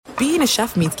being a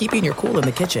chef means keeping your cool in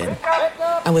the kitchen.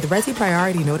 And with Resi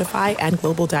Priority Notify and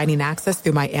Global Dining Access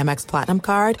through my Amex Platinum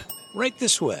card, right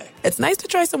this way. It's nice to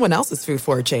try someone else's food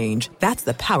for a change. That's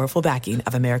the powerful backing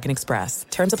of American Express.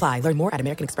 Terms apply. Learn more at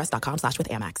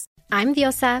americanexpress.com/withAmex. I'm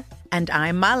Diosa. And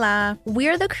I'm Mala.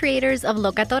 We're the creators of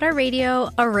Locatora Radio,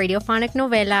 a radiophonic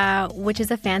novela, which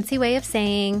is a fancy way of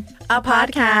saying a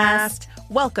podcast.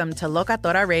 Welcome to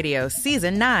Locatora Radio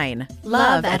Season 9.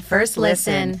 Love at First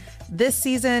Listen. This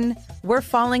season, we're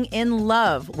falling in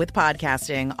love with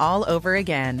podcasting all over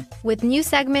again. With new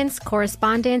segments,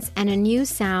 correspondence, and a new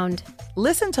sound.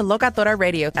 Listen to Locatora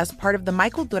Radio as part of the My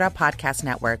Cultura Podcast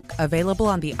Network, available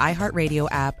on the iHeartRadio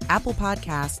app, Apple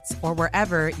Podcasts, or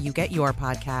wherever you get your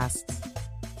podcasts.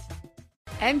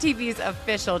 MTV's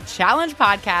official Challenge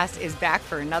podcast is back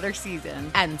for another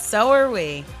season. And so are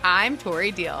we. I'm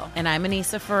Tori Deal. And I'm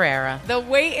Anissa Ferreira. The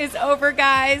wait is over,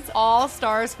 guys. All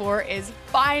Stars 4 is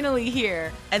finally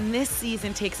here. And this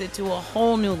season takes it to a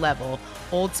whole new level.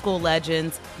 Old school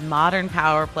legends, modern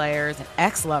power players, and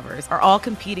ex-lovers are all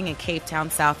competing in Cape Town,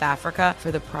 South Africa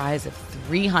for the prize of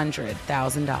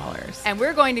 $300,000. And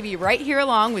we're going to be right here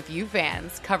along with you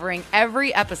fans, covering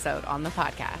every episode on the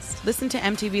podcast. Listen to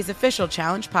MTV's official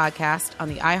Challenge podcast on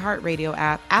the iHeartRadio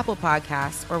app, Apple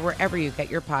Podcasts, or wherever you get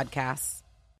your podcasts.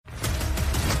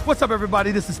 What's up,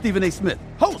 everybody? This is Stephen A. Smith,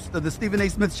 host of the Stephen A.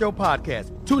 Smith Show podcast.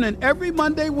 Tune in every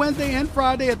Monday, Wednesday, and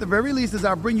Friday at the very least as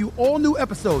I bring you all new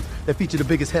episodes that feature the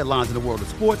biggest headlines in the world of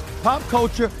sports, pop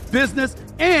culture, business,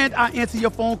 and I answer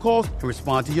your phone calls and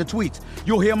respond to your tweets.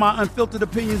 You'll hear my unfiltered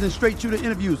opinions and straight-shooter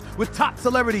interviews with top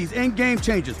celebrities and game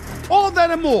changers. All that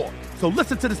and more. So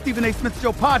listen to the Stephen A. Smith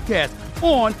Show podcast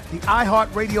on the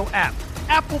iHeartRadio app,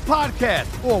 Apple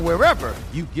Podcasts, or wherever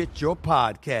you get your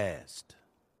podcast.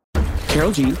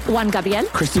 Karol G, Juan Gabriel,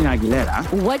 Christina Aguilera.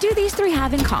 What do these three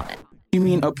have in common? You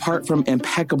mean apart from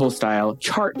impeccable style,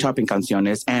 chart-topping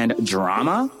canciones, and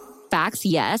drama? Facts,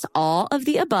 yes, all of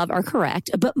the above are correct.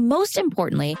 But most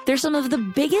importantly, they're some of the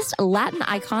biggest Latin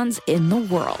icons in the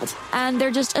world. And they're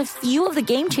just a few of the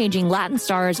game-changing Latin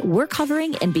stars we're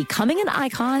covering in Becoming an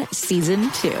Icon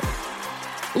Season 2.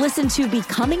 Listen to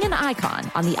Becoming an Icon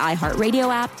on the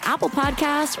iHeartRadio app, Apple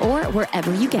Podcasts, or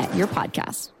wherever you get your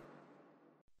podcasts.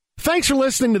 Thanks for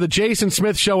listening to the Jason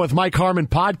Smith Show with Mike Harmon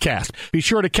podcast. Be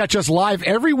sure to catch us live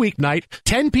every weeknight,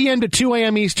 10 p.m. to 2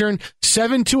 a.m. Eastern,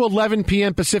 7 to 11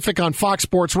 p.m. Pacific on Fox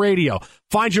Sports Radio.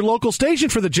 Find your local station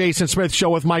for the Jason Smith Show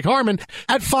with Mike Harmon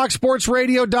at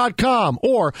foxsportsradio.com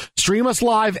or stream us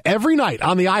live every night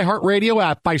on the iHeartRadio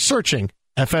app by searching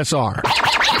FSR. Now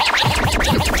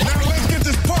let's get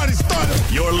this party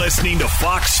started. You're listening to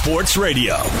Fox Sports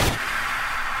Radio.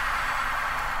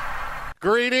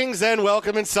 Greetings and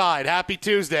welcome inside. Happy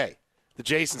Tuesday. The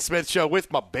Jason Smith Show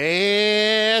with my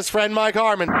best friend Mike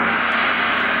Harmon.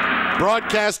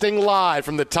 Broadcasting live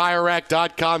from the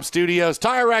TireRack.com studios.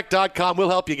 TireRack.com will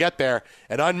help you get there.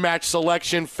 An unmatched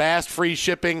selection, fast free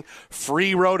shipping,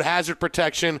 free road hazard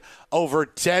protection, over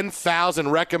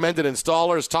 10,000 recommended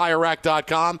installers.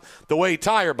 TireRack.com, the way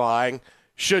tire buying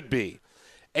should be.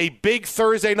 A big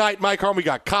Thursday night, Mike Harmon. We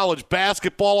got college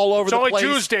basketball all over the place. It's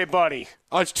only Tuesday, buddy.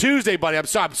 Oh, it's Tuesday, buddy. I'm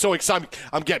sorry. I'm so excited.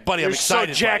 I'm excited. So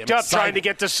jacked up trying to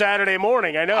get to Saturday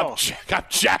morning. I know. I'm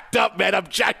jacked up, man. I'm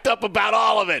jacked up about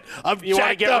all of it. You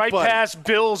want to get right past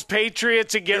Bills,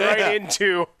 Patriots, and get right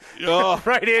into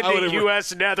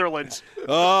U.S. Netherlands.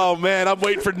 Oh man, I'm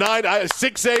waiting for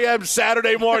 6 a.m.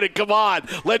 Saturday morning. Come on,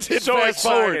 let's hit fast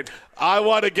forward. I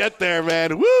want to get there,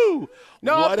 man. Woo!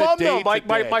 No, I'm bummed though.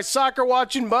 My soccer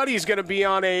watching buddy is going to be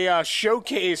on a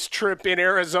showcase trip in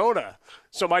Arizona.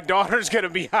 So my daughter's going to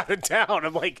be out of town.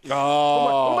 I'm like, who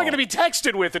am I going to be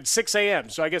texted with at 6 a.m.?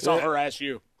 So I guess I'll harass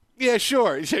you. Yeah,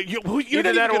 sure. You're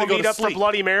Either that or we'll meet up for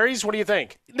Bloody Marys. What do you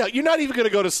think? No, you're not even going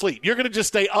to go to sleep. You're going to just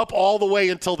stay up all the way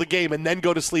until the game and then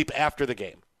go to sleep after the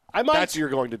game. That's what you're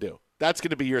going to do. That's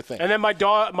going to be your thing. And then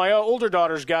my older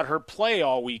daughter's got her play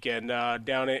all weekend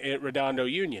down at Redondo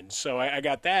Union. So I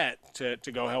got that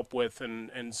to go help with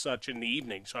and such in the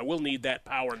evening. So I will need that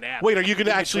power nap. Wait, are you going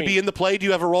to actually be in the play? Do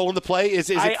you have a role in the play? Is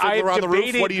it Fiddler on the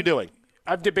Roof? What are you doing?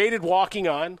 I've debated walking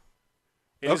on.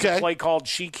 It's a play called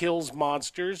She Kills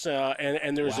Monsters,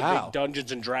 and there's a big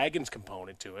Dungeons and Dragons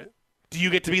component to it. Do you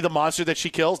get to be the monster that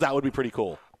she kills? That would be pretty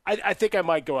cool. I think I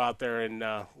might go out there and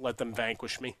let them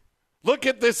vanquish me. Look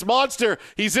at this monster.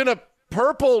 He's in a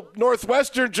purple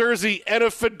Northwestern jersey and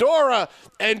a fedora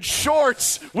and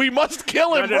shorts. We must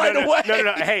kill him right away.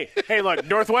 No. Hey, look,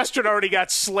 Northwestern already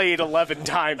got slayed 11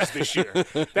 times this year.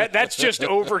 That's just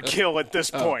overkill at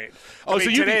this point.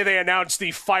 Today they announced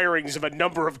the firings of a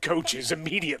number of coaches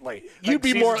immediately.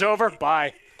 Season's over?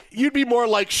 Bye. You'd be more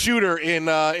like Shooter in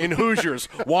Hoosiers,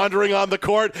 wandering on the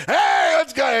court. Hey,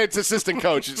 let's go. It's assistant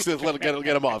coach. Just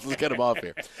get him off. Let's get him off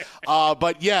here.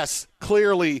 But yes,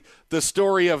 clearly the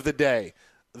story of the day,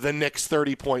 the Knicks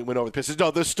 30-point win over the Pistons.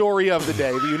 No, the story of the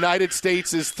day, the United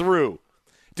States is through.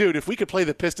 Dude, if we could play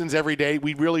the Pistons every day,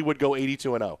 we really would go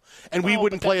 82-0. And we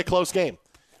wouldn't play a close game.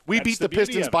 We beat the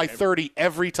Pistons by 30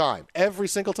 every time. Every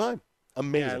single time.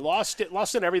 Amazing. Yeah,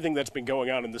 lost in everything that's been going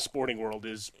on in the sporting world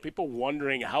is people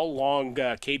wondering how long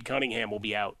Cade Cunningham will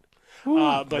be out.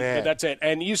 But that's it.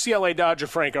 And UCLA Dodger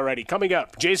Frank already. Coming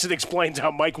up, Jason explains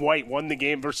how Mike White won the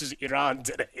game versus Iran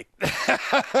today.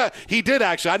 He did,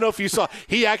 actually. I don't know if you saw.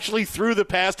 He actually threw the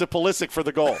pass to Pulisic for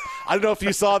the goal. I don't know if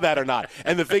you saw that or not.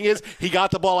 And the thing is, he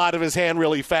got the ball out of his hand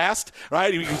really fast,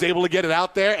 right? He was able to get it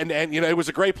out there, and it was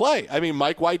a great play. I mean,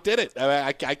 Mike White did it.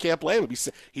 I can't blame him.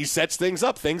 He sets things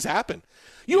up. Things happen.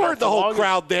 You heard the whole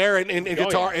crowd there in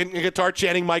guitar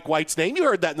chanting Mike White's name. You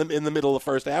heard that in the middle of the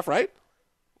first half, right?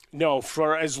 No,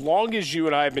 for as long as you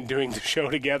and I have been doing the show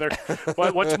together,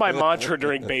 what's my mantra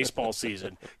during baseball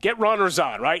season? Get runners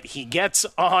on, right? He gets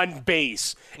on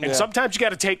base. And sometimes you got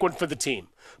to take one for the team.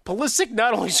 Pulisic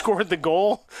not only scored the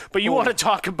goal, but you want to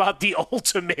talk about the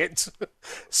ultimate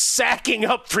sacking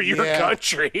up for your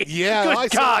country. Yeah.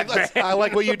 Good God, man. I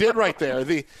like what you did right there.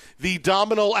 The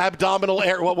abdominal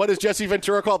area. What is Jesse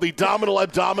Ventura called? The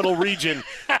abdominal region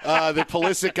that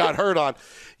Pulisic got hurt on.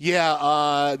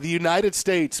 Yeah, the United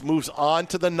States moves on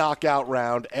to the knockout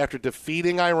round after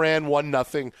defeating Iran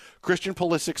 1-0. Christian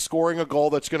Pulisic scoring a goal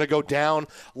that's going to go down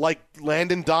like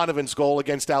Landon Donovan's goal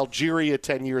against Algeria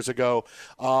 10 years ago,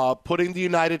 putting the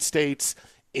United States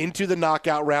into the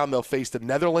knockout round. They'll face the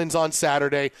Netherlands on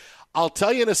Saturday. I'll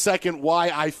tell you in a second why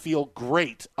I feel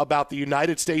great about the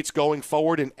United States going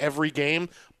forward in every game,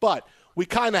 but we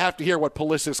kind of have to hear what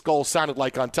Pulisic's goal sounded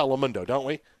like on Telemundo, don't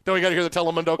we? Don't we got to hear the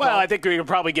Telemundo call? Well, I think we could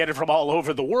probably get it from all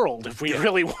over the world if we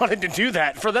really wanted to do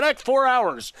that for the next 4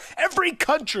 hours. Every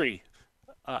country.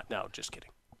 No, just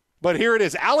kidding. But here it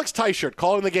is. Alex Teichert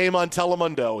calling the game on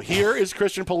Telemundo. Here is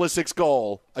Christian Pulisic's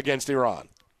goal against Iran.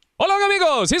 Hola,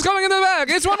 amigos. He's coming into the back.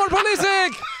 It's one more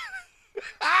Pulisic.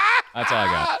 That's all I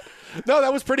got. No,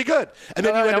 that was pretty good. And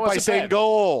then you ended by saying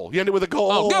goal. You ended with a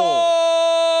goal. Oh, goal!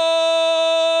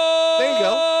 There you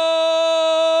go.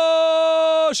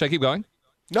 Should I keep going?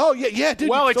 No, yeah, dude.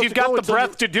 Well, if you've got the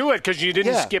breath to do it because you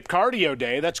didn't skip cardio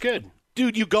day, that's good.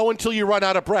 Dude, you go until you run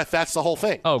out of breath. That's the whole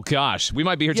thing. Oh, gosh. We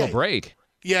might be here till break.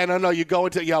 Yeah, no. You go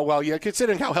until,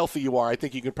 considering how healthy you are, I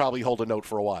think you can probably hold a note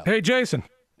for a while. Hey, Jason.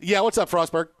 Yeah, what's up,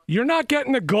 Frostberg? You're not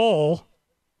getting a goal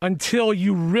until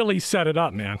you really set it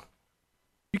up, man.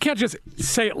 You can't just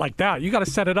say it like that. You got to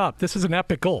set it up. This is an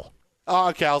epic goal. Oh,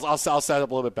 okay, I'll set it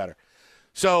up a little bit better.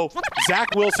 So,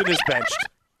 Zach Wilson is benched,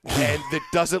 and it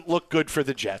doesn't look good for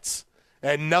the Jets.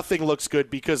 And nothing looks good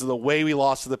because of the way we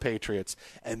lost to the Patriots.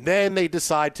 And then they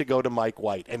decide to go to Mike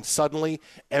White, and suddenly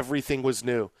everything was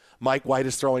new. Mike White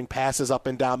is throwing passes up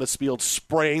and down this field,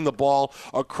 spraying the ball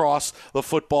across the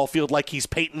football field like he's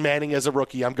Peyton Manning as a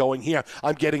rookie. I'm going here.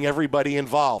 I'm getting everybody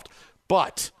involved.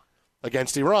 But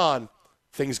against Iran,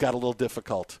 things got a little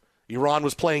difficult. Iran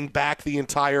was playing back the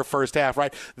entire first half,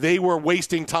 right? They were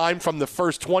wasting time from the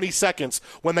first 20 seconds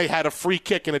when they had a free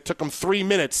kick, and it took them 3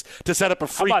 minutes to set up a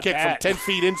free kick from 10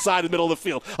 feet inside the middle of the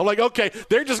field. I'm like, okay,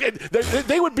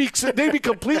 they'd be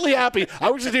completely happy.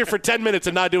 I was just here for 10 minutes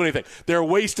and not do anything. They're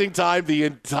wasting time the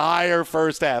entire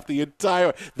first half. They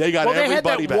got everybody back. They had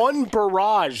that one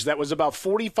barrage that was about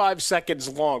 45 seconds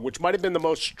long, which might have been the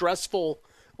most stressful.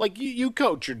 Like, you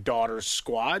coach your daughter's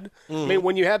squad. I mean,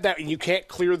 when you have that and you can't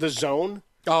clear the zone,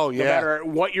 no matter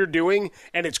what you're doing,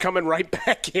 and it's coming right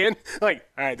back in, like,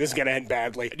 all right, this is going to end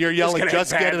badly. You're yelling,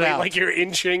 just get it out. Like, you're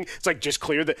inching. It's like, just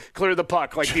clear the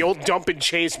puck. Like the old dump and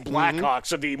chase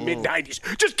Blackhawks of the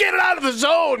mid-'90s. Just get it out of the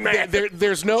zone, man.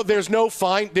 There's no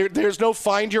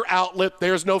find your outlet.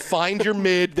 There's no find your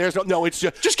mid. It's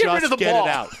just get rid of the ball. It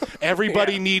out.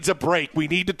 Everybody needs a break. We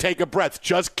need to take a breath.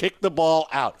 Just kick the ball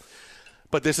out.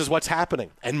 But this is what's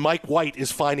happening. And Mike White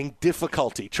is finding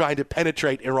difficulty trying to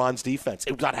penetrate Iran's defense.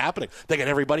 It's not happening. They got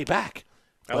everybody back.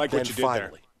 I like what you did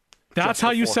there. That's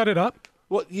how you set it up?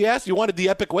 Well, yes, you wanted the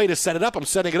epic way to set it up. I'm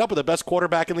setting it up with the best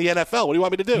quarterback in the NFL. What do you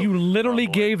want me to do? You literally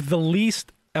gave the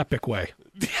least epic way.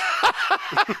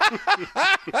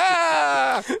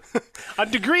 On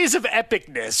degrees of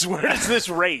epicness, where does this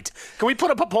rate? Can we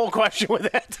put up a poll question with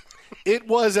that? It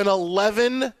was an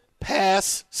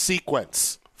 11-pass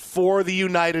sequence for the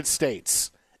United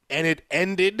States, and it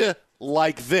ended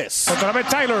like this. Otra vez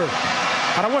Tyler.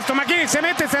 Para Weston McKinney. Se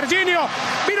mete Serginho.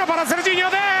 Vino para Serginho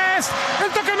Dest. El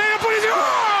toque medio.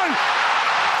 Posición.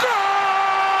 ¡Gol!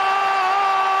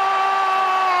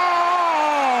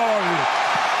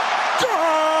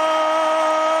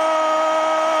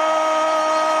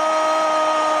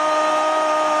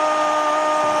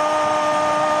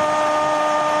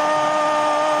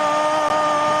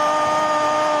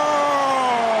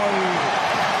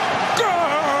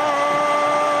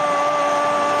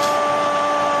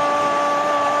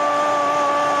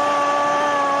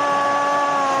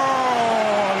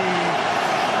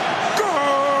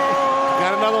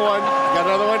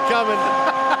 coming.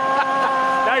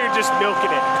 Now you're just milking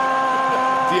it.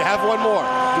 Do you have one more?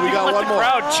 Do we got one more?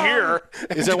 Crowd cheer.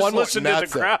 Is there one more? Listen to the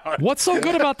crowd. What's so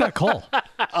good about that call?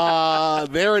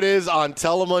 There it is on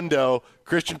Telemundo.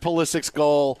 Christian Pulisic's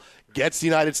goal gets the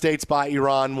United States by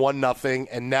Iran 1-0,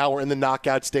 and now we're in the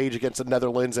knockout stage against the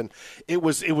Netherlands. And it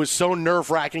was so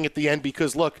nerve-wracking at the end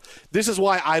because, look, this is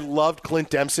why I loved Clint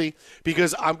Dempsey,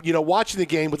 because I'm watching the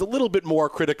game with a little bit more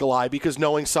critical eye, because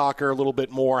knowing soccer a little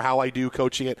bit more, how I do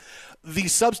coaching it. The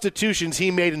substitutions he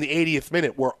made in the 80th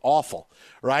minute were awful,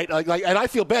 right? Like, and I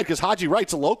feel bad because Haji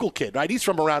Wright's a local kid, right? He's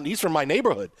from my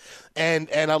neighborhood, and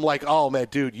I'm like, oh man,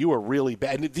 dude, you were really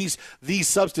bad. And these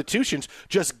substitutions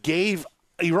just gave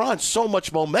Iran so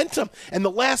much momentum. And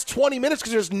the last 20 minutes,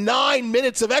 because there's 9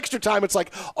 minutes of extra time, it's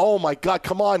like, oh my God,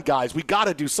 come on, guys, we got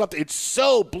to do something. It's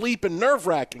so bleeping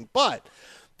nerve-wracking, but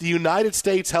the United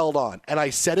States held on, and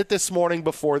I said it this morning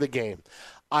before the game.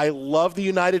 I love the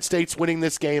United States winning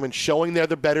this game and showing they're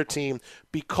the better team,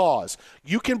 because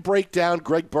you can break down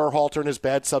Greg Berhalter and his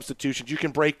bad substitutions. You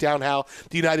can break down how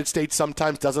the United States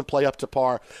sometimes doesn't play up to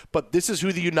par. But this is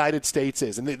who the United States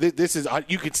is. And this is,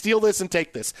 you can steal this and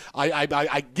take this.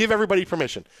 I give everybody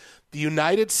permission. The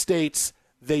United States,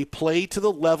 they play to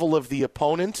the level of the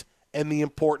opponent and the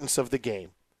importance of the game.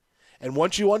 And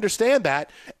once you understand that,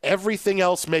 everything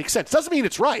else makes sense. Doesn't mean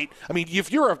it's right. I mean,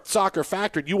 if you're a soccer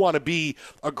factor and you want to be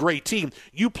a great team,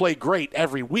 you play great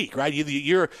every week, right?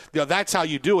 That's how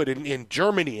you do it in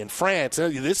Germany and France.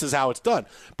 This is how it's done.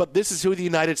 But this is who the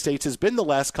United States has been the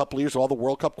last couple of years of all the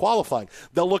World Cup qualifying.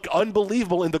 They'll look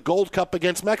unbelievable in the Gold Cup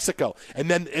against Mexico.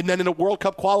 And then in a World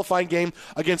Cup qualifying game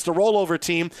against a rollover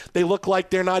team, they look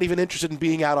like they're not even interested in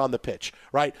being out on the pitch,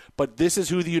 right? But this is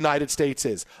who the United States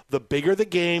is. The bigger the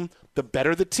game, the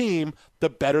better the team, the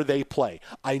better they play.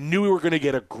 I knew we were going to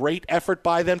get a great effort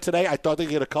by them today. I thought they'd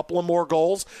get a couple of more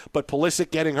goals, but Pulisic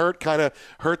getting hurt kind of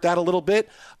hurt that a little bit.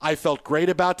 I felt great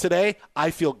about today. I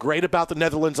feel great about the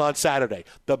Netherlands on Saturday.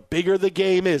 The bigger the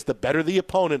game is, the better the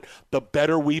opponent, the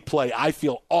better we play. I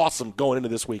feel awesome going into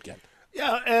this weekend.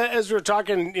 Yeah, as we were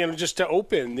talking, just to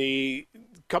open the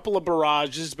couple of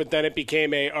barrages, but then it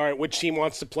became all right, which team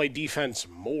wants to play defense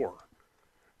more?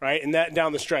 Right, and that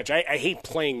down the stretch. I hate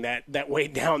playing that way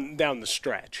down the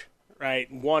stretch, right?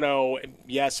 1-0,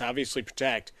 yes, obviously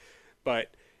protect, but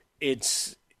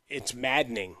it's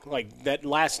maddening. Like, that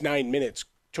last 9 minutes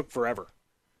took forever.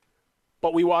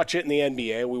 But we watch it in the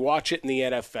NBA. We watch it in the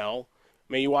NFL.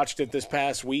 I mean, you watched it this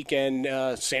past weekend,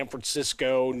 San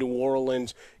Francisco, New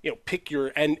Orleans. Pick your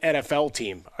NFL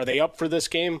team. Are they up for this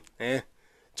game? It's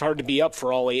hard to be up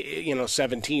for all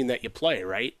 17 that you play,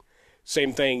 right?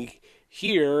 Same thing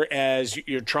here, as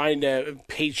you're trying to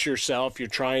pace yourself, you're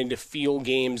trying to feel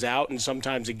games out, and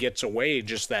sometimes it gets away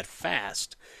just that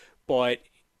fast. But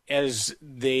as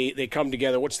they come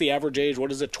together, what's the average age?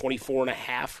 What is it, 24 and a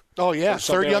half? Oh, yeah,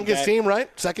 third youngest team, right?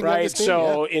 Second youngest team.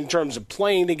 So in terms of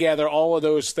playing together, all of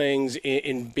those things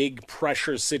in big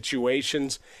pressure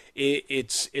situations,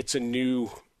 it's a new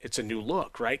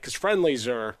look, right? Because friendlies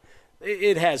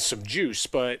it has some juice,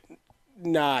 but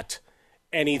not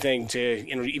anything to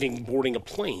even boarding a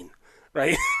plane,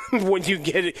 right? When you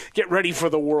get ready for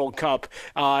the World Cup,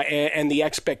 and the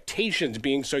expectations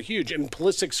being so huge, and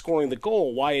Pulisic scoring the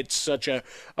goal, why it's such a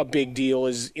big deal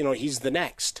is he's the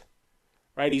next,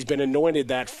 right? He's been anointed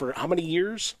that for how many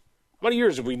years? How many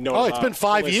years have we known? Oh, it's been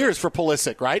 5 years for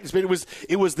Pulisic, right?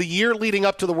 It was the year leading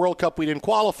up to the World Cup we didn't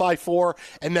qualify for,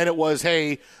 and then it was,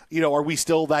 hey, are we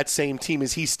still that same team?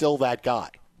 Is he still that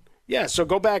guy? Yeah, so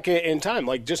go back in time.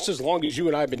 Like, just as long as you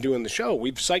and I have been doing the show,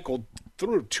 we've cycled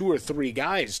through 2 or 3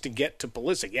 guys to get to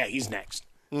Pulisic. Yeah, he's next.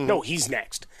 Mm-hmm. No, he's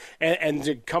next. And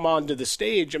to come onto the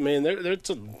stage, I mean, there's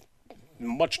a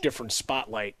much different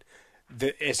spotlight,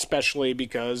 especially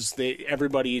because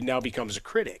everybody now becomes a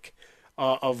critic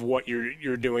of what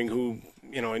you're doing, who,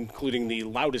 including the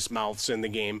loudest mouths in the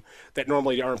game that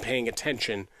normally aren't paying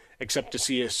attention except to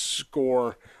see a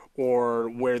score or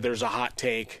where there's a hot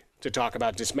take to talk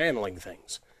about dismantling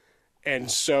things. And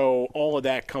so all of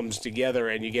that comes together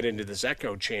and you get into this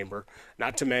echo chamber,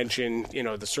 not to mention,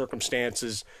 the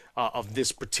circumstances of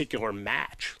this particular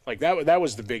match. Like that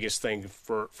was the biggest thing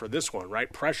for this one,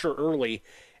 right? Pressure early,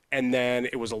 and then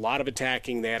it was a lot of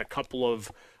attacking. They had a couple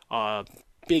of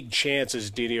big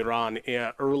chances, did Iran,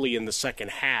 early in the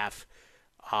second half,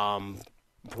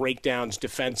 breakdowns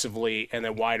defensively, and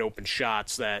then wide open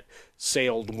shots that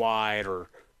sailed wide or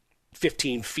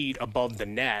 15 feet above the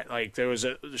net. Like, there was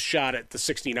a shot at the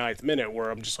 69th minute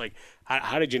where I'm just like,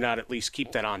 how did you not at least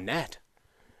keep that on net?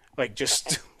 Like,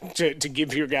 just to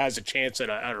give your guys a chance at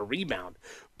a rebound.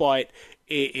 But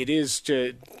it is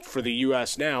for the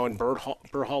U.S. now, and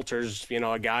Berhalter's,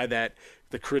 a guy that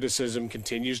the criticism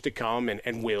continues to come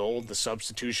and will. The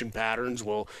substitution patterns.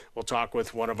 We'll talk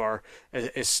with one of our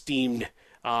esteemed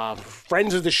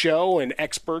friends of the show and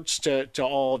experts to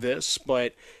all of this,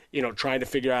 but trying to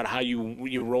figure out how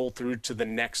you roll through to the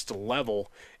next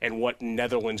level and what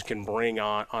Netherlands can bring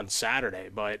on Saturday.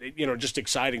 But just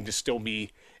exciting to still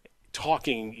be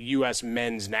talking U.S.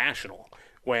 men's national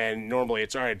when normally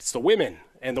it's all right. It's the women.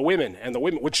 And the women,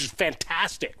 which is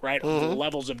fantastic, right? Mm-hmm.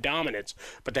 Levels of dominance.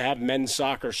 But to have men's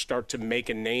soccer start to make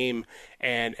a name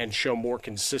and show more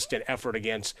consistent effort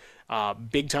against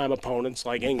big-time opponents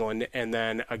like England, and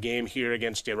then a game here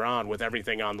against Iran with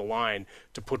everything on the line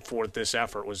to put forth this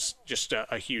effort was just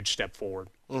a huge step forward.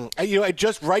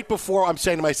 Just right before I'm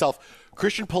saying to myself,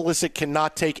 Christian Pulisic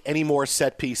cannot take any more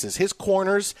set pieces. His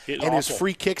corners and his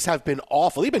free kicks have been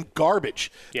awful. They've been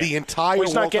garbage the entire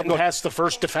He's not getting past the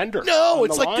first defender. No,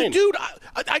 it's like, dude,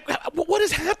 what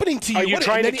is happening to you? Are you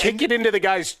trying to kick it into the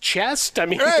guy's chest? I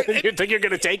mean, you think you're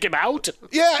going to take him out?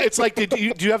 Yeah, it's like, do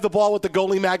you have the ball with the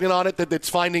goalie magnet on it that's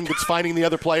finding the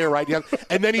other player, right? Yeah.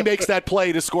 And then he makes that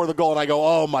play to score the goal, and I go,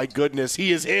 oh, my goodness,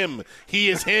 he is him. He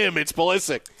is him. It's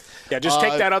Pulisic. Yeah, just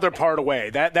take that other part away.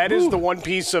 That is the one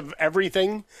piece of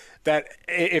everything that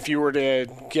if you were to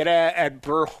get at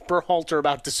Berhalter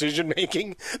about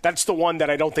decision-making, that's the one that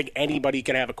I don't think anybody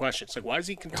can have a question. It's like, why does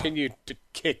he continue to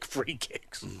kick free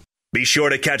kicks? Be sure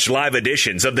to catch live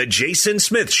editions of The Jason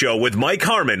Smith Show with Mike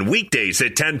Harmon weekdays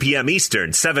at 10 p.m.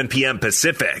 Eastern, 7 p.m.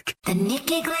 Pacific. The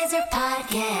Nikki Glaser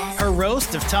Podcast. Her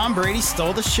roast of Tom Brady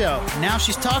stole the show. Now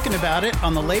she's talking about it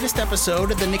on the latest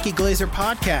episode of the Nikki Glaser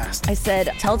Podcast. I said,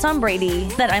 tell Tom Brady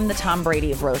that I'm the Tom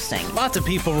Brady of roasting. Lots of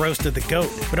people roasted the GOAT,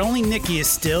 but only Nikki is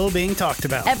still being talked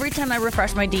about. Every time I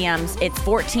refresh my DMs, it's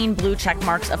 14 blue check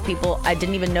marks of people I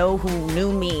didn't even know who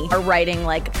knew me are writing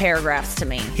like paragraphs to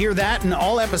me. Hear that in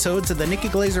all episodes of the Nikki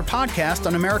Glaser Podcast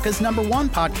on America's #1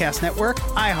 podcast network,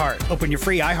 iHeart. Open your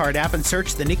free iHeart app and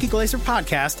search the Nikki Glaser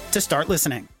Podcast to start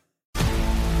listening.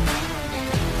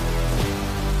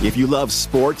 If you love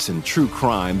sports and true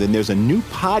crime, then there's a new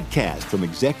podcast from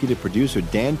executive producer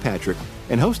Dan Patrick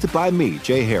and hosted by me,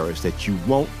 Jay Harris, that you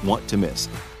won't want to miss.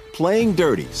 Playing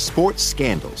Dirty: Sports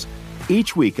Scandals.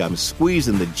 Each week, I'm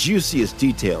squeezing the juiciest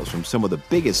details from some of the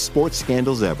biggest sports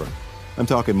scandals ever. I'm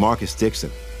talking Marcus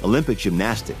Dixon, Olympic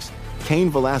gymnastics,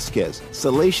 Cain Velasquez,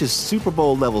 salacious Super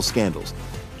Bowl-level scandals.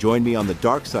 Join me on the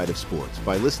dark side of sports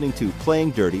by listening to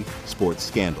Playing Dirty: Sports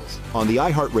Scandals on the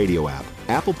iHeartRadio app,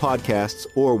 Apple Podcasts,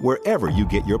 or wherever you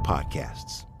get your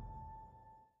podcasts.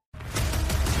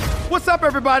 What's up,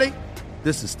 everybody?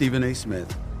 This is Stephen A.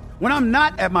 Smith. When I'm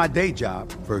not at my day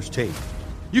job, First Take,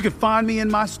 you can find me in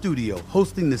my studio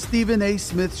hosting the Stephen A.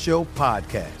 Smith Show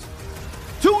podcast.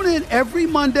 Tune in every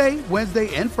Monday,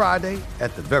 Wednesday, and Friday,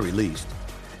 at the very least,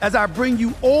 as I bring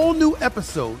you all new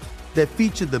episodes that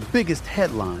feature the biggest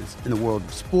headlines in the world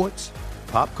of sports,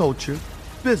 pop culture,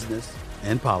 business,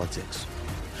 and politics.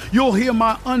 You'll hear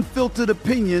my unfiltered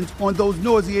opinions on those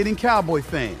nauseating Cowboy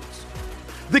fans,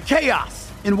 the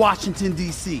chaos in Washington,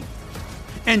 D.C.,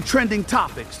 and trending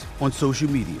topics on social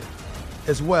media,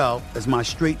 as well as my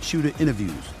straight shooter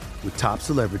interviews with top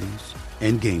celebrities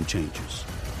and game changers.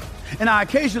 And I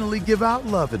occasionally give out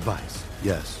love advice.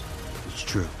 Yes, it's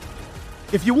true.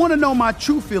 If you want to know my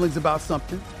true feelings about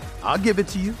something, I'll give it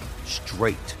to you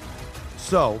straight.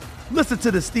 So, listen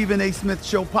to the Stephen A. Smith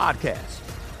Show podcast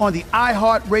on the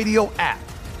iHeartRadio app,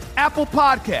 Apple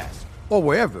Podcasts, or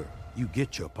wherever you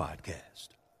get your podcast.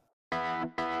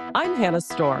 I'm Hannah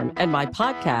Storm, and my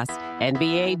podcast,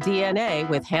 NBA DNA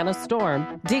with Hannah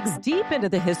Storm, digs deep into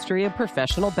the history of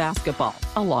professional basketball,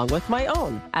 along with my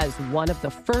own, as one of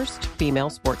the first female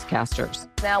sportscasters.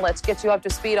 Now let's get you up to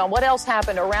speed on what else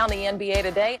happened around the NBA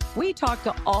today. We talk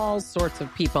to all sorts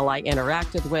of people I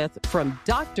interacted with, from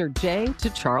Dr. J to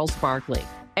Charles Barkley,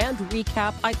 and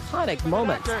recap iconic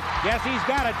moments. Yes, he's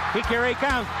got it. Here he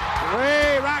comes.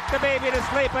 Way rock the baby to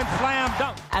sleep and slam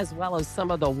dunk. As well as some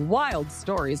of the wild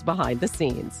stories behind the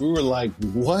scenes. We were like,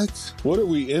 what? What are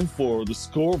we in for? The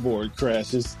scoreboard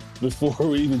crashes before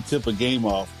we even tip a game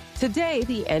off. Today,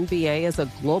 the NBA is a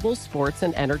global sports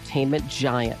and entertainment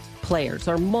giant. Players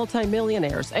are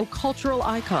multimillionaires and cultural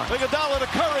icons. Iguodala to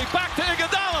Curry, back to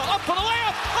Iguodala, up for the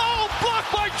layup. Oh,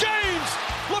 blocked by James.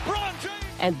 LeBron James.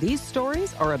 And these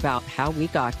stories are about how we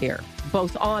got here,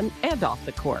 both on and off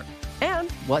the court.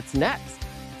 And what's next?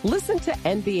 Listen to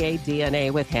NBA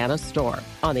DNA with Hannah Storm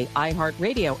on the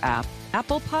iHeartRadio app,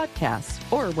 Apple Podcasts,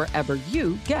 or wherever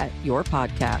you get your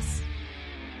podcasts.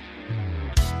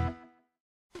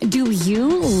 Do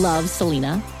you love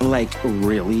Selena? Like,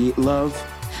 really love?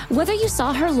 Whether you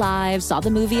saw her live, saw the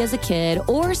movie as a kid,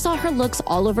 or saw her looks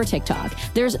all over TikTok,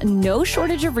 there's no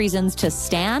shortage of reasons to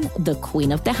stan the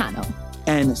Queen of Tejano.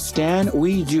 And Stan,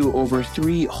 we do over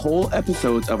 3 whole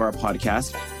episodes of our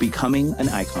podcast, Becoming an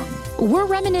Icon. We're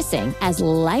reminiscing as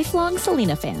lifelong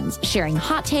Selena fans, sharing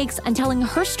hot takes and telling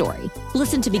her story.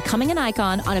 Listen to Becoming an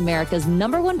Icon on America's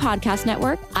 #1 podcast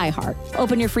network, iHeart.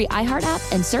 Open your free iHeart app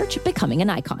and search Becoming an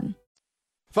Icon.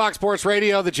 Fox Sports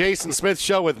Radio, the Jason Smith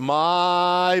Show with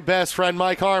my best friend,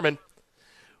 Mike Harmon.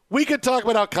 We could talk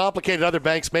about how complicated other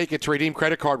banks make it to redeem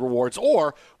credit card rewards,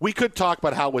 or we could talk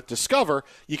about how with Discover,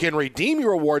 you can redeem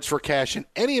your rewards for cash in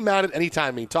any amount at any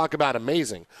time. I mean, talk about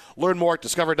amazing. Learn more at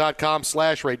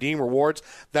discover.com/redeem rewards.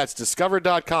 That's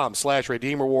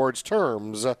discover.com/redeem rewards.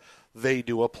 Terms, they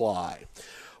do apply.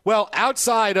 Well,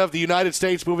 outside of the United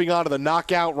States moving on to the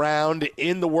knockout round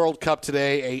in the World Cup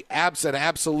today, an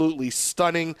absolutely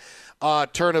stunning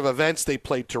turn of events. They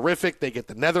played terrific. They get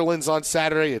the Netherlands on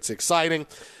Saturday. It's exciting.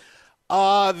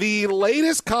 The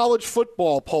latest college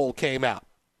football poll came out.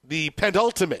 The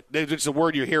penultimate, it's a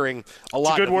word you're hearing a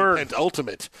lot. It's a good word. The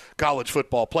penultimate college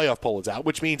football playoff poll is out,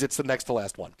 which means it's the next to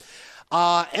last one.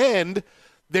 And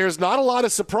there's not a lot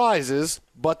of surprises,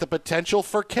 but the potential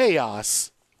for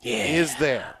chaos is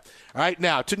there. All right,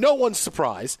 now, to no one's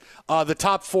surprise, the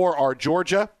top 4 are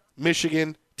Georgia,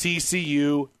 Michigan,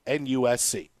 TCU, and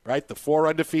USC. Right, the 4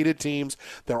 undefeated teams,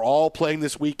 they're all playing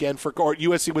this weekend for, or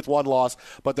USC with 1 loss,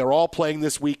 but they're all playing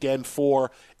this weekend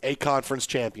for a conference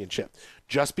championship.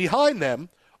 Just behind them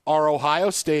are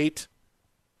Ohio State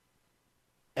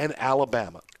and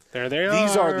Alabama. There they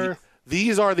are.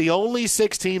 These are the only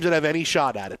 6 teams that have any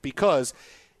shot at it, because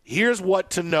here's what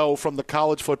to know from the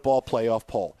college football playoff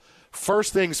poll.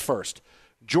 First things first,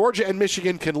 Georgia and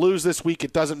Michigan can lose this week.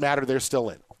 It doesn't matter. They're still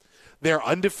in. They're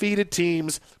undefeated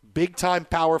teams. Big-time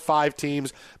Power 5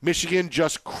 teams. Michigan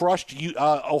just crushed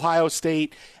Ohio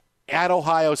State at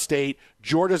Ohio State.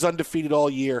 Georgia's undefeated all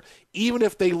year. Even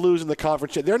if they lose in the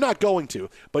conference, they're not going to,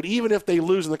 but even if they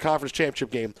lose in the conference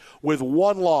championship game with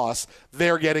 1 loss,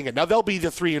 they're getting it. Now, they'll be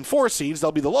the 3 and 4 seeds.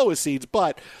 They'll be the lowest seeds,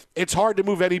 but it's hard to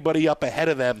move anybody up ahead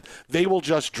of them. They will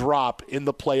just drop in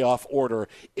the playoff order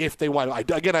if they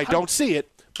want. Again, I don't see it,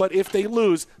 but if they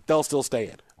lose, they'll still stay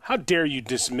in. How dare you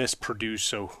dismiss Purdue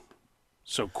so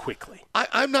quickly?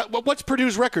 I'm not. What's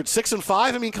Purdue's record?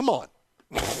 6-5. I mean, come on.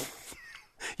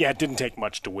 Yeah, it didn't take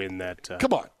much to win that.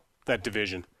 Come on, that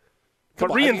division.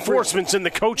 But reinforcements in the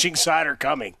coaching side are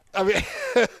coming. I mean,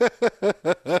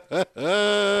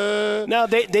 now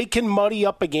they can muddy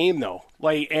up a game though.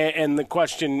 And the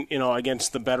question,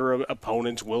 against the better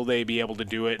opponents, will they be able to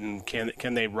do it, and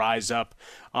can they rise up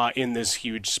in this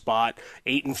huge spot?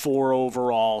 8-4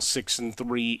 overall,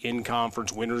 6-3 in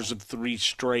conference, winners of 3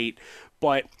 straight.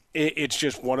 But it's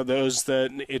just one of those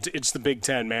that it's the Big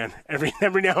Ten, man.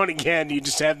 Every now and again, you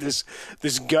just have this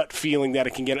gut feeling that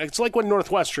it can get. It's like when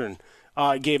Northwestern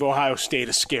gave Ohio State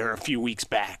a scare a few weeks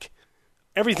back.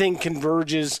 Everything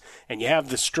converges, and you have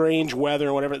the strange weather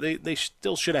and whatever. They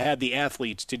still should have had the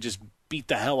athletes to just beat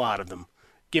the hell out of them,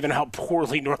 given how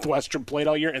poorly Northwestern played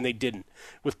all year, and they didn't.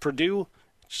 With Purdue,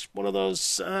 it's one of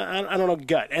those, I don't know,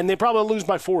 gut. And they probably lose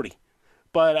by 40.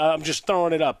 But I'm just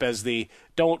throwing it up as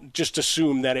don't just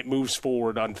assume that it moves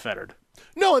forward unfettered.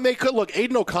 No, and they could. Look,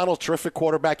 Aiden O'Connell, terrific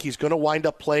quarterback. He's going to wind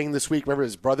up playing this week. Remember,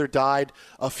 his brother died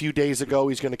a few days ago.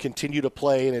 He's going to continue to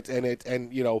play,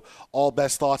 and all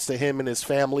best thoughts to him and his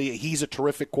family. He's a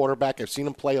terrific quarterback. I've seen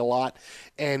him play a lot,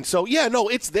 and so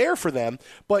it's there for them.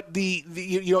 But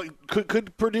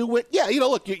could Purdue win? Yeah,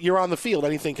 look, you're on the field.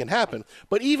 Anything can happen.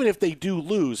 But even if they do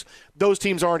lose, those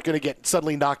teams aren't going to get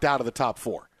suddenly knocked out of the top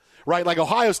 4. Right, like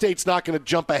Ohio State's not going to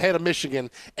jump ahead of Michigan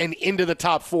and into the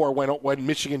top 4 when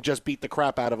Michigan just beat the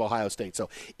crap out of Ohio State. So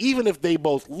even if they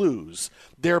both lose,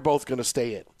 they're both going to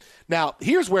stay in. Now,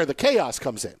 here's where the chaos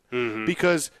comes in,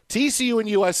 because TCU and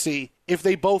USC, if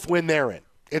they both win, they're in.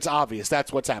 It's obvious.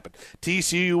 That's what's happened.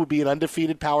 TCU would be an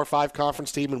undefeated Power 5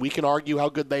 conference team, and we can argue how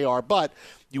good they are, but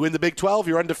you win the Big 12,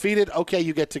 you're undefeated, okay,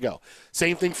 you get to go.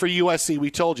 Same thing for USC.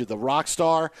 We told you, the rock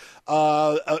star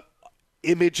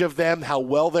image of them, how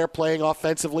well they're playing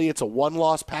offensively. It's a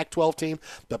 1-loss Pac-12 team.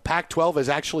 The Pac-12 is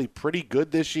actually pretty good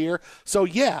this year. So,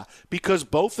 because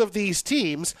both of these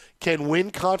teams can win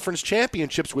conference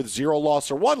championships with 0 loss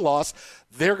or 1 loss,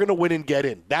 they're going to win and get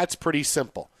in. That's pretty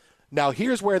simple. Now,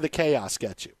 here's where the chaos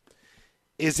gets you,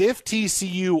 is if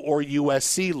TCU or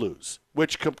USC lose,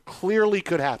 which clearly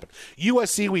could happen.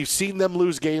 USC, we've seen them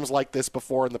lose games like this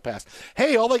before in the past.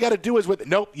 Hey, all they got to do is win.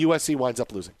 Nope, USC winds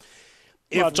up losing.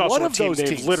 It's also a team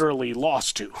they've literally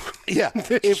lost to. Yeah.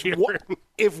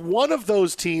 If one of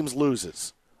those teams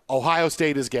loses, Ohio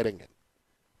State is getting it.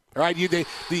 All right,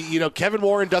 Kevin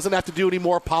Warren doesn't have to do any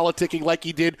more politicking like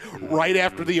he did right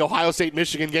after the Ohio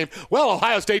State-Michigan game. Well,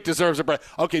 Ohio State deserves a break.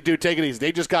 Okay, dude, take it easy.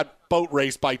 They just got boat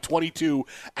raced by 22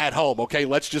 at home. Okay,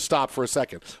 let's just stop for a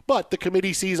second. But the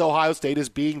committee sees Ohio State as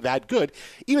being that good.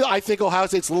 Even though I think Ohio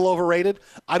State's a little overrated.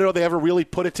 I don't know if they ever really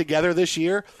put it together this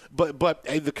year, but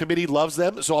hey, the committee loves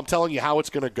them. So I'm telling you how it's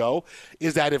going to go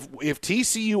is that if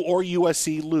TCU or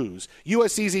USC lose,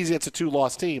 USC's easy, it's a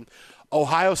 2-loss team,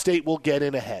 Ohio State will get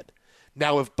in ahead.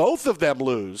 Now, if both of them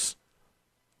lose,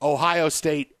 Ohio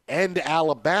State and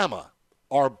Alabama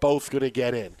are both going to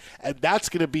get in. And that's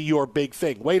going to be your big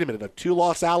thing. Wait a minute, a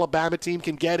 2-loss Alabama team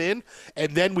can get in?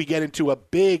 And then we get into a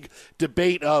big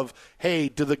debate of, hey,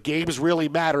 do the games really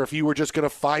matter if you were just going to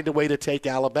find a way to take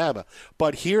Alabama?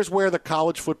 But here's where the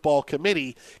College Football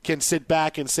Committee can sit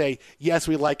back and say, yes,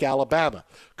 we like Alabama,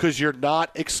 because you're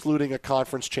not excluding a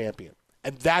conference champion.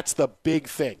 And that's the big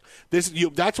thing.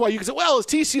 That's why you can say, well, is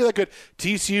TCU that good?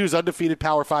 TCU's undefeated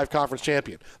Power 5 conference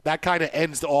champion. That kind of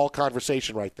ends all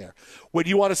conversation right there. When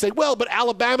you want to say, well, but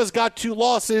Alabama's got 2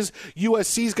 losses,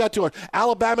 USC's got 2,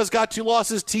 Alabama's got 2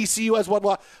 losses, TCU has 1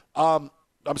 loss. I'm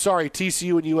sorry,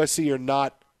 TCU and USC are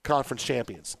not conference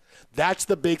champions. That's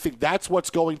the big thing. That's what's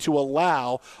going to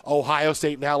allow Ohio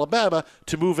State and Alabama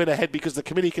to move in ahead, because the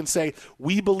committee can say,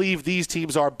 we believe these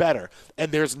teams are better.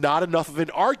 And there's not enough of an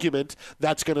argument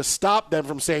that's going to stop them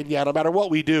from saying, yeah, no matter what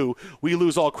we do, we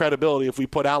lose all credibility if we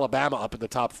put Alabama up in the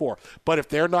top 4. But if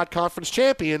they're not conference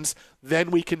champions,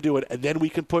 then we can do it. And then we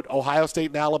can put Ohio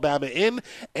State and Alabama in.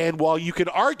 And while you can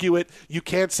argue it, you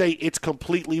can't say it's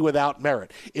completely without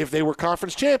merit. If they were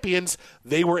conference champions,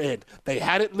 they were in. They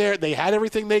had it in there. They had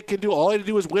everything they can do. All they had to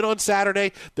do was win on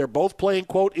Saturday. They're both playing,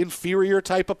 quote, inferior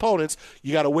type opponents.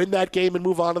 You got to win that game and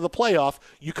move on to the playoff.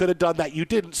 You could have done that. You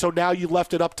didn't. So now you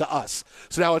left it up to us.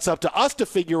 So now it's up to us to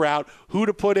figure out who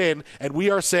to put in. And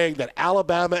we are saying that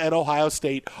Alabama and Ohio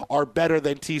State are better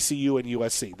than TCU and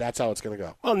USC. That's how it's going to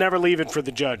go. Well, never leave it for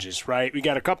the judges, right? We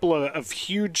got a couple of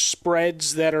huge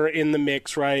spreads that are in the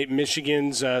mix, right?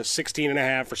 Michigan's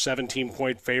 16.5 or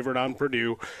 17-point favorite on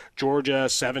Purdue. Georgia,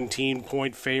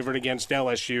 17-point favorite against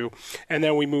LSU. And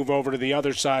then we move over to the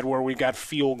other side where we've got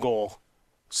field goal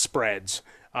spreads.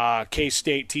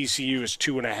 K-State, TCU is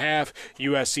 2.5.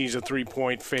 USC is a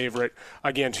 3-point favorite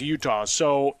against Utah.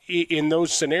 So in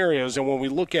those scenarios, and when we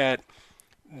look at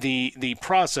the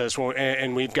process,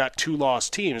 and we've got 2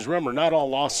 lost teams. Remember, not all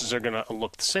losses are going to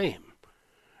look the same,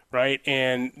 right?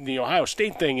 And the Ohio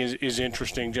State thing is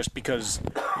interesting just because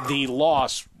the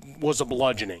loss was a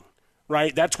bludgeoning,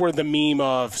 right? That's where the meme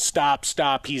of stop,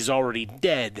 he's already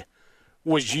dead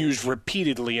was used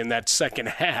repeatedly in that second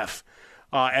half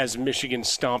as Michigan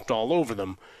stomped all over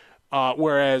them.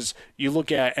 Whereas you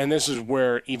look at, and this is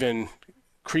where even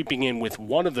creeping in with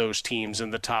one of those teams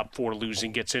in the top 4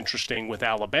 losing gets interesting with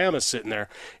Alabama sitting there,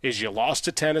 is you lost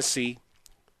to Tennessee,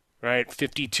 right?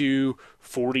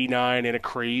 52-49 in a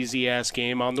crazy-ass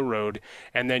game on the road,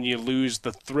 and then you lose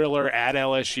the thriller at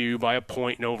LSU by a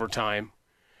point in overtime.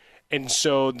 And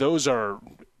so those are,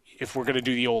 if we're going to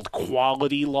do the old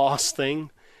quality loss thing,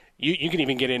 you can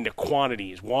even get into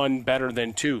quantities, 1 better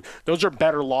than 2. Those are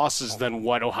better losses than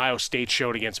what Ohio State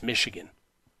showed against Michigan.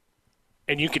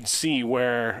 And you can see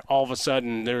where all of a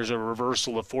sudden there's a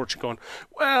reversal of fortune going,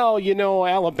 well,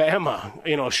 Alabama,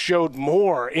 showed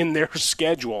more in their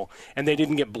schedule, and they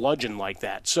didn't get bludgeoned like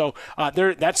that. So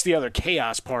that's the other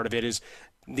chaos part of it is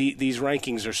these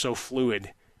rankings are so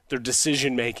fluid. Their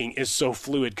decision-making is so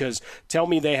fluid because tell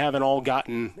me they haven't all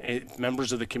gotten,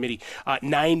 members of the committee,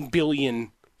 9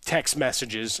 billion text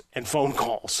messages and phone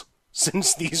calls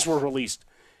since these were released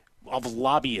of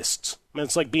lobbyists. I mean,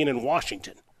 it's like being in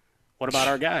Washington. What about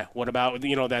our guy? What about,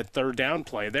 that third down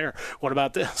play there? What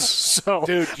about this? So,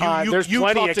 dude, there's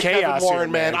plenty of chaos Kevin Warren,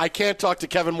 here, man. I can't talk to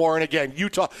Kevin Warren again.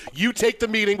 You take the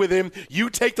meeting with him.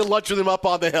 You take the lunch with him up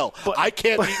on the Hill. I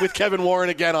can't meet with Kevin Warren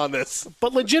again on this.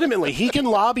 But legitimately, he can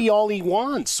lobby all he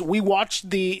wants. We watched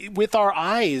with our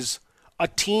eyes a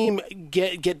team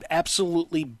get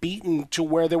absolutely beaten to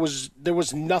where there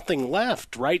was nothing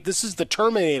left, right? This is the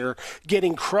Terminator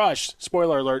getting crushed,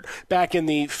 spoiler alert, back in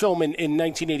the film in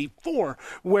 1984,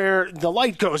 where the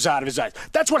light goes out of his eyes.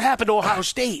 That's what happened to Ohio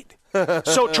State.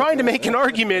 So trying to make an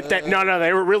argument that, no,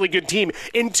 they were a really good team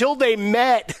until they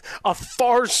met a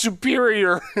far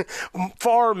superior,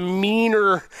 far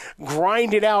meaner,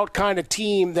 grinded out kind of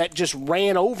team that just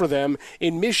ran over them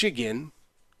in Michigan,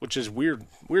 which is weird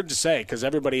to say because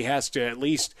everybody has to at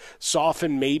least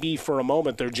soften maybe for a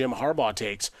moment their Jim Harbaugh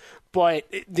takes. But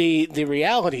the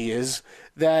reality is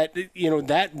that,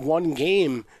 that one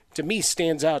game to me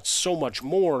stands out so much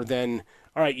more than,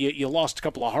 all right, you lost a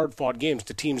couple of hard-fought games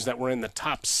to teams that were in the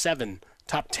top 7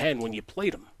 top 10 when you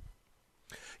played them.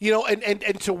 You know,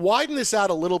 and to widen this out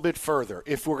a little bit further,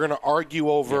 if we're going to argue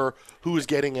over who's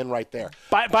getting in right there.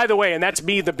 By the way, and that's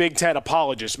me, the Big Ten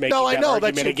apologist, making that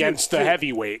argument against the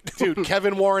heavyweight. Dude,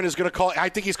 Kevin Warren is going to call. I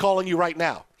think he's calling you right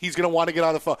now. He's going to want to get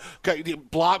on the phone. Okay,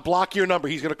 block your number.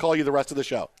 He's going to call you the rest of the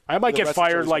show. I might get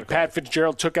fired like Pat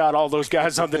Fitzgerald took out all those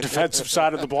guys on the defensive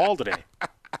side of the ball today.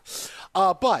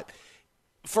 But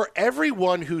for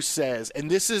everyone who says, and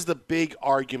this is the big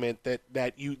argument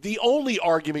the only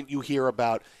argument you hear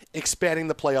about expanding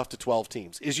the playoff to 12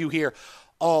 teams is you hear,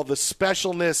 the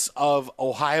specialness of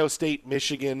Ohio State,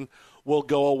 Michigan will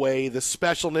go away. The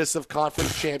specialness of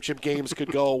conference championship games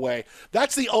could go away.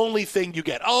 That's the only thing you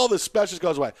get. The specialness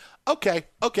goes away. Okay,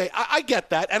 I get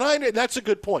that, and that's a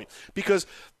good point because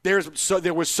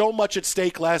there was so much at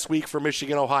stake last week for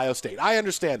Michigan, Ohio State. I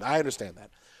understand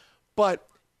that, but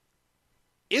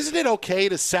isn't it okay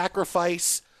to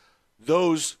sacrifice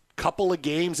those couple of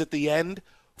games at the end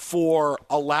for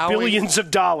allowing billions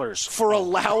of dollars for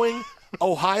allowing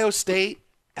Ohio State,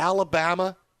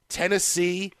 Alabama,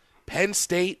 Tennessee, Penn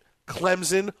State,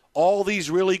 Clemson, all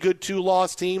these really good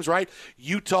 2-loss teams, right?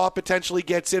 Utah potentially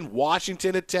gets in,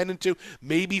 Washington at 10-2,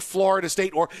 maybe Florida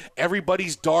State or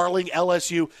everybody's darling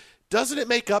LSU. Doesn't it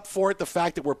make up for it the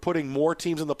fact that we're putting more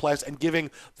teams in the playoffs and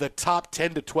giving the top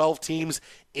 10 to 12 teams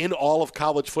in all of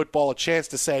college football a chance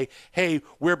to say, hey,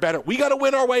 we're better. We got to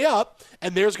win our way up,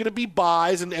 and there's going to be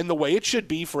buys and the way it should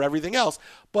be for everything else.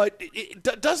 But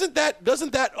doesn't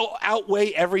that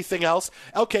outweigh everything else?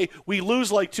 Okay, we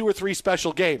lose like 2 or 3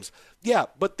 special games. Yeah,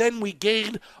 but then we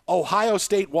gain Ohio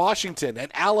State, Washington, and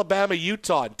Alabama,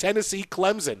 Utah, and Tennessee,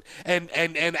 Clemson, and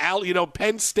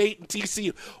Penn State and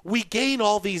TCU. We gain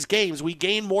all these games. We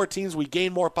gain more teams. We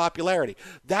gain more popularity.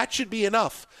 That should be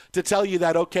enough to tell you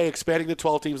that, okay, expanding to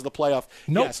 12 teams in the playoff,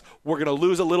 nope. Yes, we're going to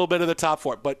lose a little bit of the top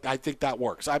 4, but I think that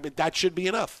works. I mean, that should be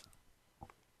enough.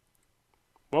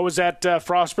 What was that,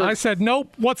 Frostberg? I said,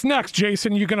 nope. What's next,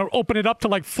 Jason? You're going to open it up to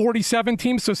like 47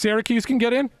 teams so Syracuse can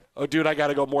get in? Oh, dude, I got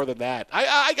to go more than that.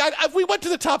 If we went to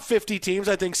the top 50 teams,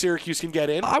 I think Syracuse can get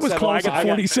in. I was close at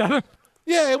 47.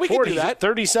 Yeah, we can do that.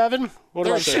 37? What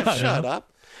do I say? Shut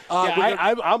up.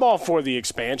 I'm all for the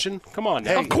expansion. Come on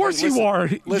now. Of course you are.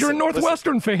 You're a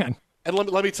Northwestern fan. And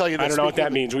let me tell you this. I don't know what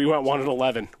that means. We went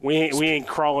 1-11. We ain't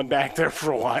crawling back there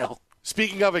for a while.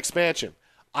 Speaking of expansion,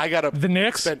 I got to the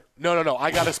Knicks. No.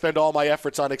 I got to spend all my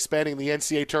efforts on expanding the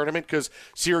NCAA tournament because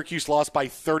Syracuse lost by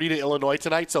 30 to Illinois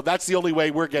tonight. So that's the only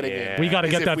way we're getting in. We got to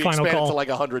get that final call to like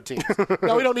 100 teams.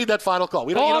 No, we don't need that final call.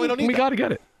 We don't need we got to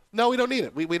get it. No, we don't need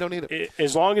it. We don't need it.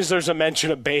 As long as there's a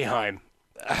mention of Boeheim,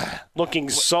 looking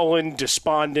sullen,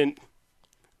 despondent,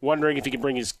 wondering if he can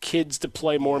bring his kids to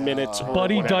play more minutes.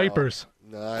 Buddy diapers.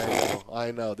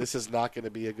 I know. This is not going to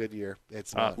be a good year.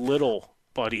 It's not. Little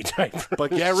buddy diapers.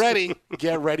 But get ready.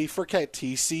 Get ready for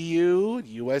TCU,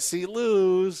 USC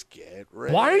lose. Get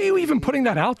ready. Why are you even putting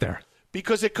that out there?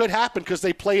 Because it could happen because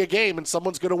they play a game and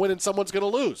someone's going to win and someone's going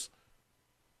to lose.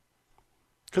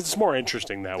 Because it's more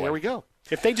interesting that way. There we go.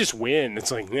 If they just win,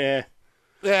 it's like, Yeah,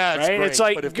 it's right? great. It's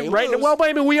like, but if they right? lose, Well,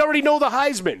 I mean, we already know the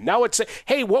Heisman. Now it's,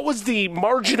 hey, what was the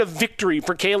margin of victory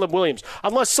for Caleb Williams?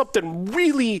 Unless something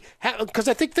really, because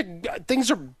I think the things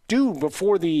are due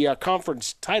before the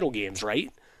conference title games,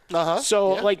 right? So,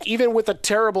 like, even with a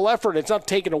terrible effort, it's not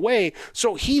taken away.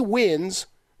 So he wins.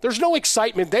 There's no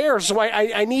excitement there. So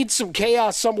I need some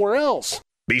chaos somewhere else.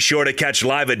 Be sure to catch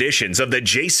live editions of The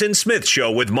Jason Smith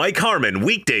Show with Mike Harmon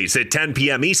weekdays at 10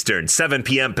 p.m. Eastern, 7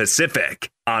 p.m. Pacific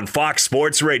on Fox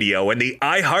Sports Radio and the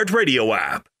iHeartRadio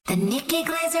app. The Nikki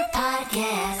Glaser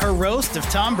Podcast. Her roast of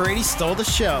Tom Brady stole the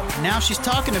show. Now she's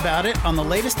talking about it on the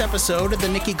latest episode of the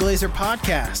Nikki Glaser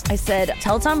Podcast. I said,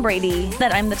 tell Tom Brady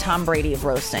that I'm the Tom Brady of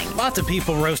roasting. Lots of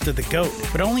people roasted the GOAT,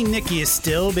 but only Nikki is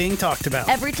still being talked about.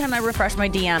 Every time I refresh my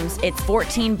DMs, it's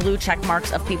 14 blue check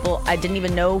marks of people I didn't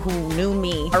even know who knew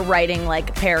me are writing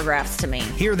like paragraphs to me.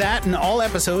 Hear that in all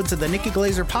episodes of the Nikki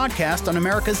Glaser Podcast on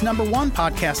America's #1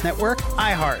 podcast network,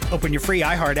 iHeart. Open your free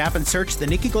iHeart app and search the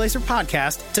Nikki Glaser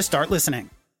Podcast to start listening.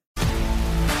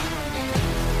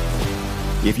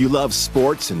 If you love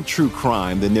sports and true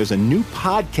crime, then there's a new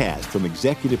podcast from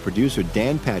executive producer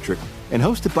Dan Patrick and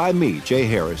hosted by me, Jay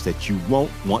Harris, that you won't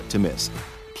want to miss.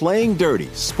 Playing Dirty: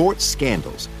 Sports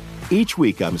Scandals. Each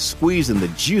week, I'm squeezing the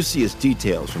juiciest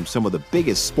details from some of the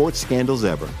biggest sports scandals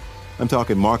ever. I'm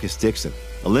talking Marcus Dixon,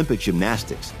 Olympic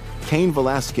gymnastics, Cain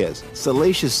Velasquez,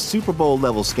 salacious Super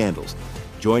Bowl-level scandals.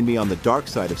 Join me on the dark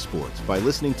side of sports by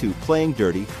listening to Playing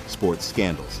Dirty: Sports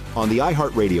Scandals on the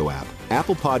iHeartRadio app,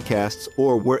 Apple Podcasts,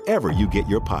 or wherever you get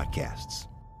your podcasts.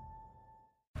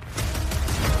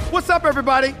 What's up,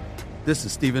 everybody? This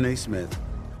is Stephen A. Smith.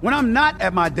 When I'm not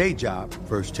at my day job,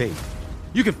 First Take,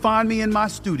 you can find me in my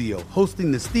studio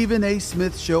hosting the Stephen A.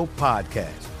 Smith Show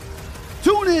podcast.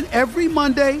 Tune in every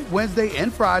Monday, Wednesday,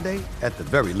 and Friday, at the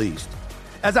very least,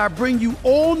 as I bring you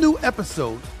all new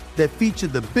episodes that feature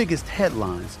the biggest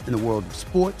headlines in the world of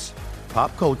sports,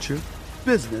 pop culture,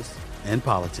 business, and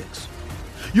politics.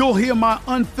 You'll hear my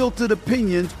unfiltered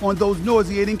opinions on those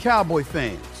nauseating Cowboy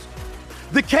fans,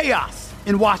 the chaos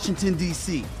in Washington,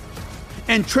 D.C.,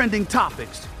 and trending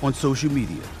topics on social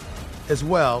media, as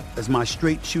well as my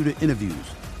straight shooter interviews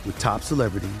with top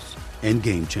celebrities and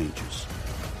game changers.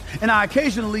 And I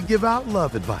occasionally give out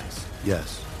love advice.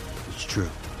 Yes, it's true.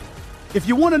 If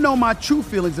you want to know my true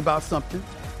feelings about something,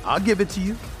 I'll give it to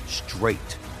you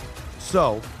straight.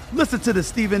 So listen to the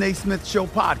Stephen A. Smith Show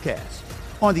podcast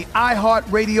on the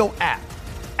iHeartRadio app,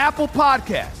 Apple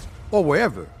Podcasts, or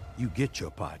wherever you get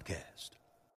your podcast.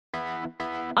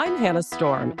 I'm Hannah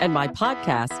Storm, and my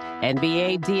podcast,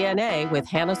 NBA DNA with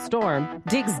Hannah Storm,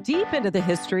 digs deep into the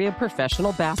history of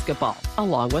professional basketball,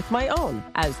 along with my own,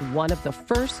 as one of the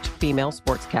first female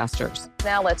sportscasters.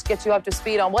 Now let's get you up to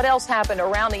speed on what else happened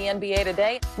around the NBA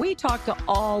today. We talk to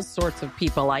all sorts of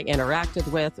people I interacted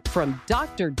with, from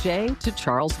Dr. J to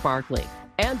Charles Barkley,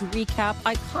 and recap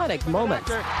iconic moments.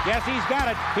 Yes, he's got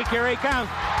it. Here he comes.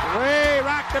 Way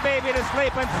rock the baby to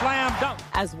sleep and slam dunk.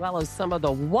 As well as some of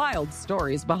the wild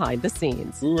stories behind the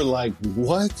scenes. We were like,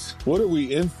 what? What are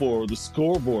we in for? The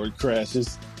scoreboard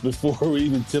crashes before we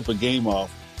even tip a game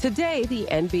off. Today, the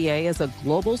NBA is a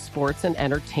global sports and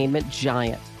entertainment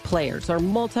giant. Players are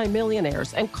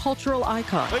multimillionaires and cultural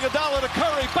icons. Iguodala to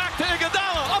Curry, back to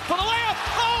Iguodala, up for the layup.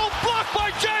 Oh, blocked by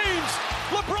James.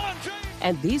 LeBron James.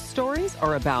 And these stories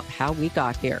are about how we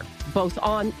got here, both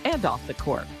on and off the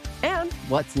court. And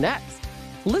what's next?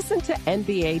 Listen to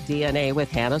NBA DNA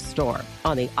with Hannah Storm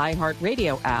on the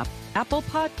iHeartRadio app, Apple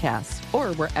Podcasts,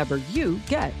 or wherever you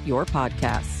get your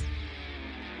podcasts.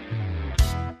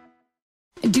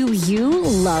 Do you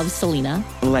love Selena?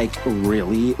 Like,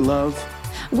 really love?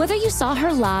 Whether you saw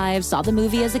her live, saw the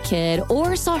movie as a kid,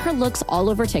 or saw her looks all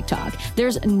over TikTok,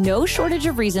 there's no shortage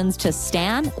of reasons to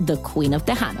stan the Queen of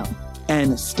Tejano.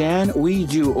 And Stan, we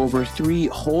do over 3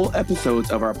 whole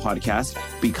episodes of our podcast,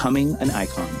 Becoming an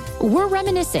Icon. We're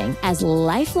reminiscing as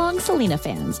lifelong Selena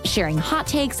fans, sharing hot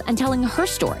takes and telling her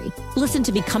story. Listen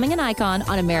to Becoming an Icon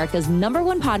on America's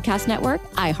 #1 podcast network,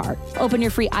 iHeart. Open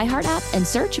your free iHeart app and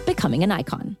search Becoming an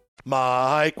Icon.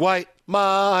 Mike White,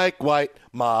 Mike White,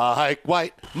 Mike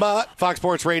White, Fox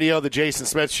Sports Radio, the Jason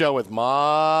Smith Show with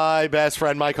my best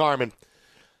friend, Mike Harmon.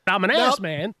 I'm an ass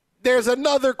man. There's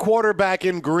another quarterback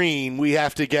in green we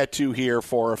have to get to here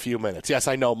for a few minutes. Yes,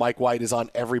 I know Mike White is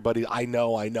on everybody. I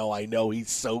know.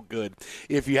 He's so good.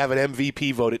 If you have an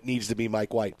MVP vote, it needs to be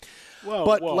Mike White.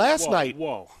 Last night.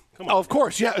 Come on. Oh, of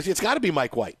course. Yeah, it's got to be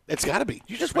Mike White. It's got to be.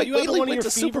 You just wait till he wins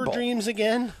a Super Bowl. Dreams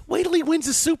again? Wait till he wins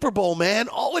a Super Bowl, man.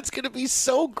 Oh, it's going to be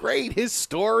so great. His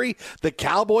story, the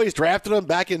Cowboys drafted him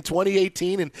back in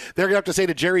 2018, and they're going to have to say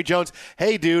to Jerry Jones,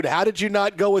 hey, dude, how did you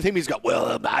not go with him? He's got,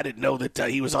 I didn't know that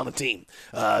he was on the team.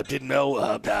 Didn't know.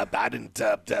 I didn't,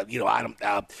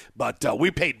 but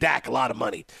we paid Dak a lot of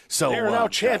money. So they're now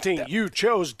chanting, you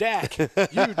chose Dak.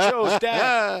 You chose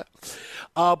Dak.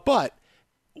 But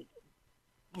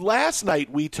last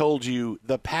night we told you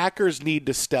the Packers need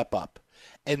to step up,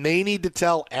 and they need to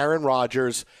tell Aaron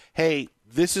Rodgers, hey,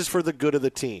 this is for the good of the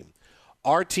team.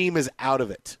 Our team is out of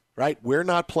it, right? We're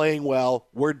not playing well.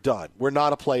 We're done. We're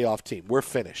not a playoff team. We're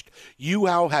finished. You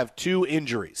now have 2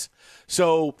 injuries.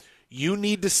 So you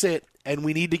need to sit, and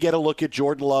we need to get a look at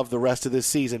Jordan Love the rest of this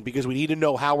season, because we need to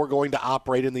know how we're going to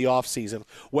operate in the offseason,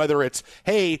 whether it's,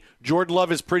 hey, Jordan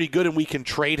Love is pretty good and we can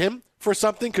trade him for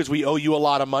something because we owe you a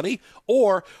lot of money,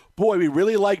 or, boy, we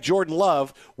really like Jordan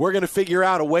Love. We're going to figure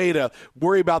out a way to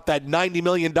worry about that $90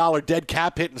 million dead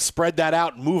cap hit and spread that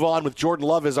out and move on with Jordan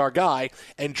Love as our guy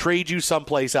and trade you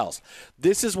someplace else.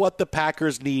 This is what the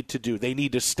Packers need to do. They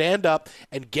need to stand up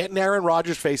and get in Aaron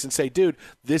Rodgers' face and say, dude,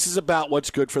 this is about what's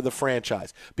good for the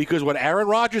franchise. Because what Aaron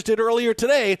Rodgers did earlier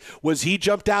today was he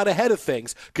jumped out ahead of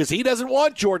things because he doesn't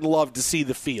want Jordan Love to see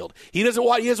the field. He doesn't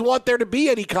want there to be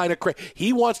any kind of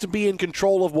he wants to be in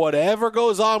control of whatever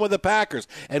goes on with the Packers.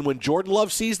 And when Jordan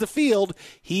Love sees the field,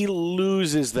 he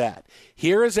loses that.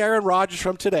 Here is Aaron Rodgers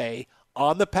from today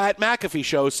on the Pat McAfee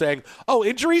show saying, oh,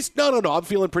 injuries? No, I'm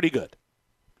feeling pretty good.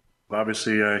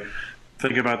 Obviously, I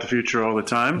think about the future all the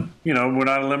time. You know, we're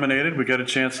not eliminated. We got a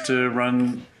chance to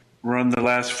run the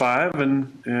last 5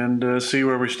 and see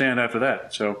where we stand after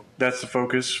that. So that's the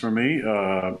focus for me.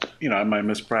 I might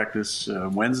miss practice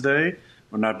Wednesday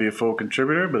or not be a full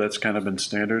contributor, but that's kind of been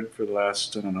standard for the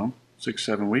last,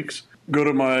 6-7 weeks. go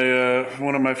to my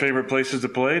one of my favorite places to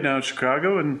play down in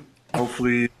Chicago, and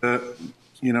hopefully,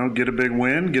 get a big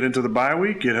win, get into the bye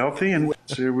week, get healthy, and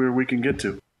see where we can get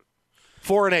to.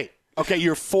 4-8. Okay,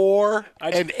 you're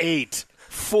 4-8.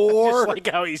 4 I just like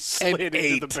how he slid and into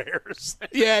 8. the Bears.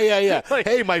 Yeah. Like,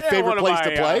 hey, my favorite place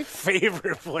to play.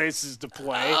 Favorite places to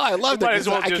play. Oh, I love that. Might as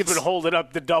well just been holding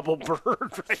up the double bird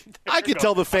right there. I can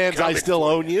tell the fans I still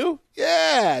own you.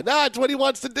 Yeah, that's what he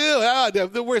wants to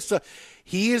do.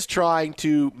 He is trying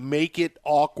to make it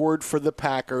awkward for the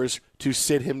Packers to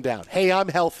sit him down. Hey, I'm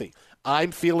healthy.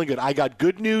 I'm feeling good. I got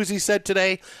good news, he said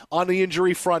today, on the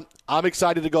injury front. I'm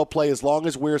excited to go play as long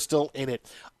as we're still in it.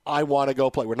 I want to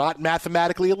go play. We're not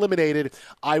mathematically eliminated.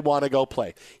 I want to go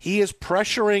play. He is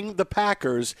pressuring the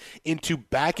Packers into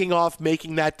backing off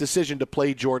making that decision to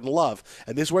play Jordan Love.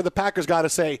 And this is where the Packers got to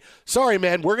say, sorry,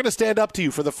 man, we're going to stand up to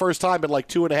you for the first time in like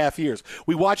 2.5 years.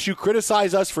 We watched you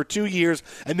criticize us for 2 years,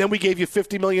 and then we gave you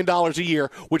 $50 million a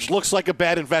year, which looks like a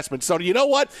bad investment. So you know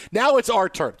what? Now it's our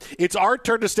turn. It's our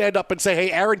turn to stand up and say,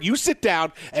 hey, Aaron, you sit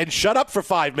down and shut up for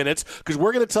 5 minutes because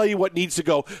we're going to tell you what needs to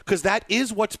go because that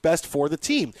is what's best for the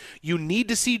team. You need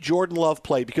to see Jordan Love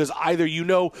play because either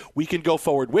we can go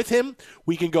forward with him,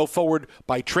 we can go forward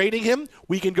by trading him,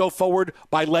 we can go forward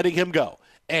by letting him go.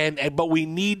 But we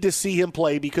need to see him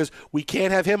play because we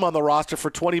can't have him on the roster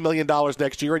for $20 million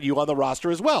next year and you on the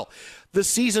roster as well. The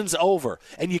season's over,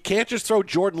 and you can't just throw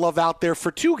Jordan Love out there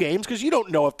for 2 games because you don't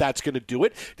know if that's going to do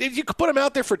it. If you could put him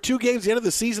out there for 2 games at the end of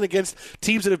the season against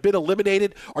teams that have been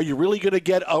eliminated, are you really going to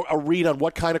get a read on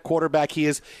what kind of quarterback he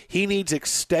is? He needs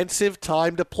extensive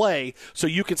time to play so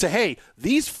you can say, hey,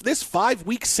 this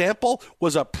 5-week sample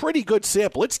was a pretty good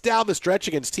sample. It's down the stretch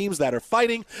against teams that are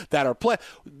fighting, that are playing.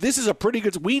 This is a pretty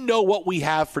good – we know what we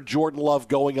have for Jordan Love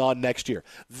going on next year.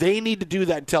 They need to do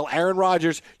that and tell Aaron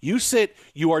Rodgers, you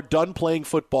are done playing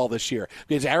football this year.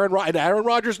 Because Aaron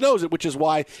Rodgers knows it, which is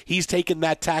why he's taken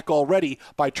that tack already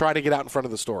by trying to get out in front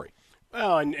of the story.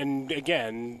 Well, and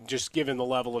again, just given the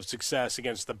level of success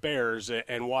against the Bears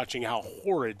and watching how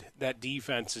horrid that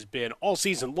defense has been all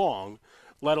season long,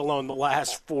 let alone the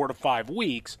last 4 to 5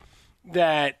 weeks,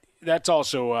 that's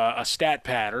also a stat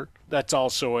pattern. That's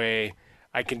also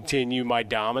I continue my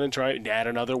dominance, right, and add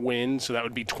another win, so that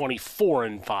would be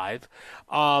 24-5.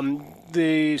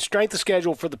 The strength of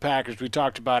schedule for the Packers, we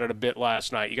talked about it a bit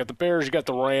last night. You got the Bears, you got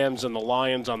the Rams, and the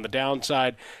Lions on the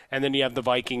downside, and then you have the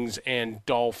Vikings and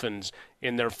Dolphins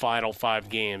in their final 5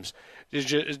 games. There's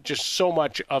just so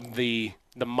much of the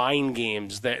mind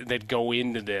games that go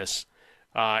into this,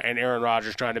 and Aaron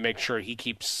Rodgers trying to make sure he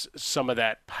keeps some of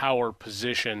that power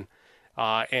position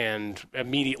and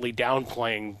immediately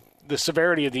downplaying the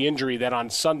severity of the injury that on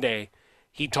Sunday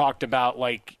he talked about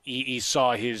like he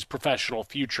saw his professional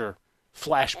future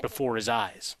flash before his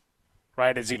eyes,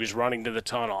 right, as he was running to the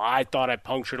tunnel. I thought I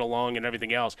punctured a lung and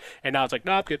everything else. And now it's like,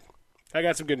 no, I'm good. I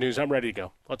got some good news. I'm ready to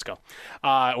go. Let's go.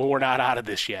 We're not out of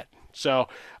this yet. So,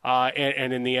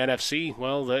 and in the NFC,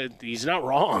 well, he's not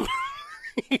wrong.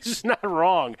 He's not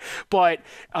wrong. But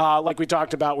like we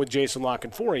talked about with Jason La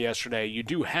Canfora yesterday, you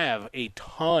do have a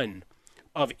ton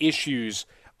of issues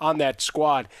on that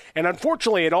squad. And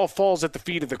unfortunately, it all falls at the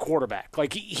feet of the quarterback.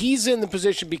 Like, he's in the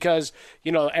position because,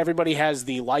 everybody has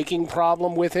the liking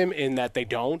problem with him in that they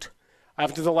don't.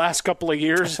 After the last couple of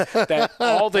years, that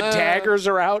all the daggers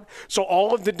are out. So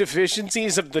all of the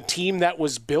deficiencies of the team that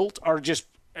was built are just,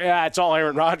 it's all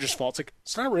Aaron Rodgers' fault. It's like,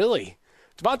 it's not really.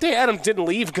 Devontae Adams didn't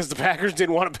leave because the Packers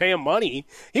didn't want to pay him money.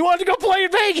 He wanted to go play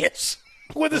in Vegas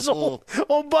with his old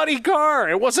buddy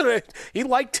Carr. It wasn't he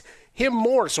liked him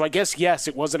more. So I guess, yes,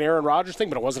 it was an Aaron Rodgers thing,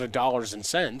 but it wasn't a dollars and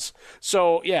cents.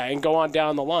 So, yeah, and go on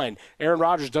down the line. Aaron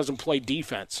Rodgers doesn't play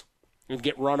defense and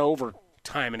get run over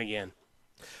time and again.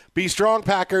 Be strong,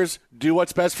 Packers. Do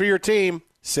what's best for your team.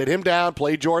 Sit him down.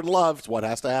 Play Jordan Love. It's what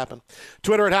has to happen.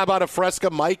 Twitter at How About a Fresca.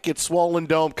 Mike at Swollen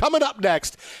Dome. Coming up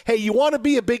next, hey, you want to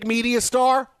be a big media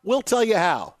star? We'll tell you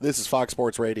how. This is Fox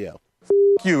Sports Radio.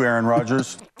 F*** you, Aaron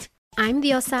Rodgers. I'm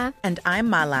Diosa. And I'm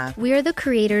Mala. We are the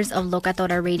creators of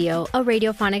Locatora Radio, a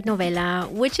radiophonic novela,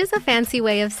 which is a fancy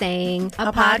way of saying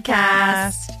a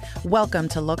podcast. Welcome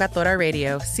to Locatora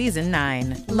Radio, Season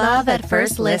 9. Love at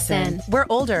first listen. We're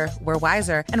older, we're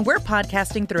wiser, and we're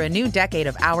podcasting through a new decade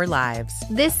of our lives.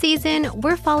 This season,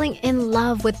 we're falling in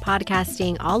love with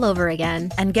podcasting all over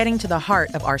again. And getting to the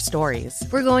heart of our stories.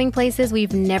 We're going places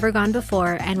we've never gone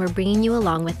before, and we're bringing you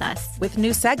along with us. With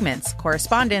new segments,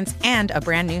 correspondence, and a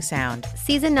brand new sound.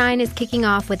 Season 9 is kicking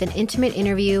off with an intimate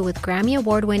interview with Grammy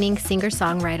Award-winning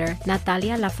singer-songwriter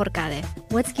Natalia Lafourcade.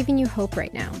 What's giving you hope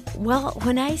right now? Well,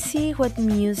 when I see what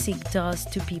music does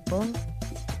to people,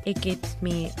 It gives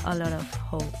me a lot of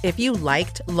hope. If you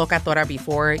liked Locatora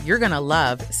before, you're going to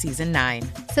love Season 9.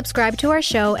 Subscribe to our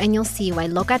show and you'll see why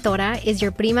Locatora is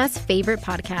your prima's favorite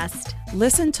podcast.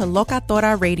 Listen to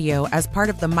Locatora Radio as part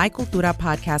of the My Cultura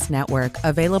Podcast Network,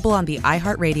 available on the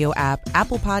iHeartRadio app,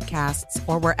 Apple Podcasts,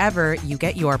 or wherever you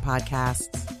get your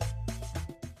podcasts.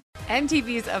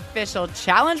 MTV's official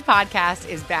Challenge podcast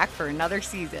is back for another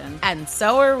season. And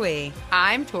so are we.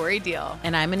 I'm Tori Deal.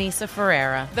 And I'm Anissa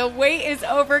Ferreira. The wait is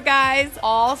over, guys.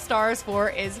 All Stars 4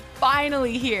 is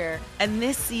finally here. And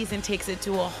this season takes it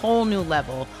to a whole new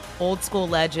level. Old school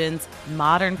legends,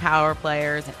 modern power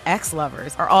players, and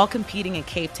ex-lovers are all competing in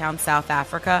Cape Town, South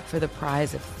Africa for the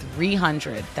prize of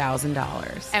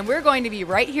 $300,000. And we're going to be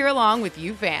right here along with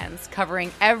you fans,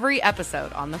 covering every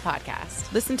episode on the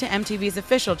podcast. Listen to MTV's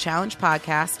official Challenge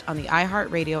podcast on the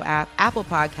iHeartRadio app, Apple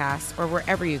Podcasts, or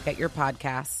wherever you get your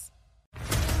podcasts.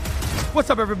 What's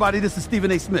up, everybody? This is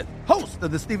Stephen A. Smith, host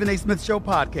of the Stephen A. Smith Show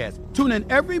podcast. Tune in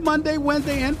every Monday,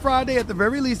 Wednesday, and Friday at the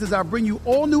very least as I bring you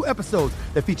all new episodes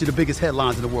that feature the biggest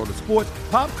headlines in the world of sports,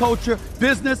 pop culture,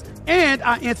 business, and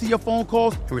I answer your phone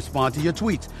calls and respond to your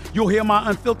tweets. You'll hear my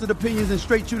unfiltered opinions and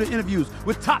straight-shooter interviews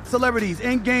with top celebrities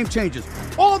and game changers.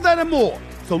 All that and more.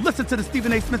 So listen to the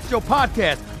Stephen A. Smith Show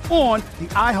podcast on the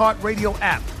iHeartRadio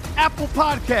app, Apple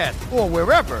Podcasts, or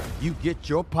wherever you get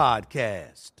your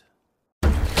podcast.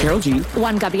 Karol G,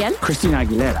 Juan Gabriel, Christina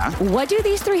Aguilera. What do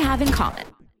these three have in common?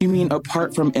 You mean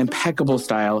apart from impeccable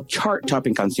style,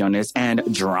 chart-topping canciones, and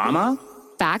drama?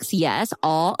 Facts, yes,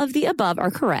 all of the above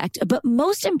are correct, but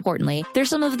most importantly, they're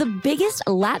some of the biggest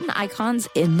Latin icons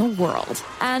in the world.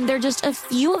 And they're just a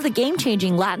few of the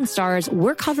game-changing Latin stars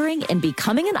we're covering in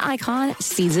Becoming an Icon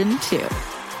Season 2.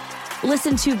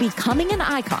 Listen to Becoming an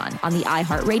Icon on the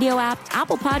iHeartRadio app,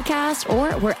 Apple Podcasts,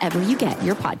 or wherever you get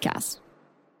your podcasts.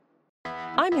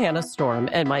 I'm Hannah Storm,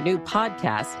 and my new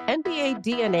podcast, NBA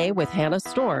DNA with Hannah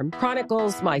Storm,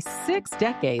 chronicles my 6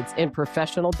 decades in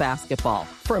professional basketball.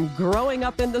 From growing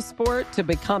up in the sport to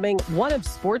becoming one of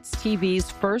sports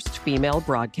TV's first female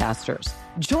broadcasters.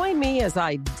 Join me as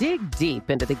I dig deep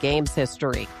into the game's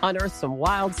history, unearth some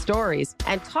wild stories,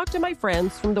 and talk to my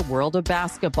friends from the world of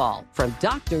basketball, from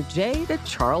Dr. J to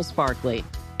Charles Barkley.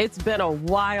 It's been a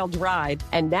wild ride,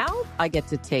 and now I get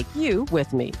to take you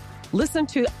with me. Listen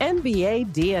to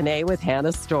NBA DNA with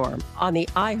Hannah Storm on the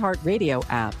iHeartRadio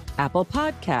app, Apple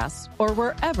Podcasts, or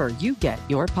wherever you get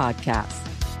your podcasts.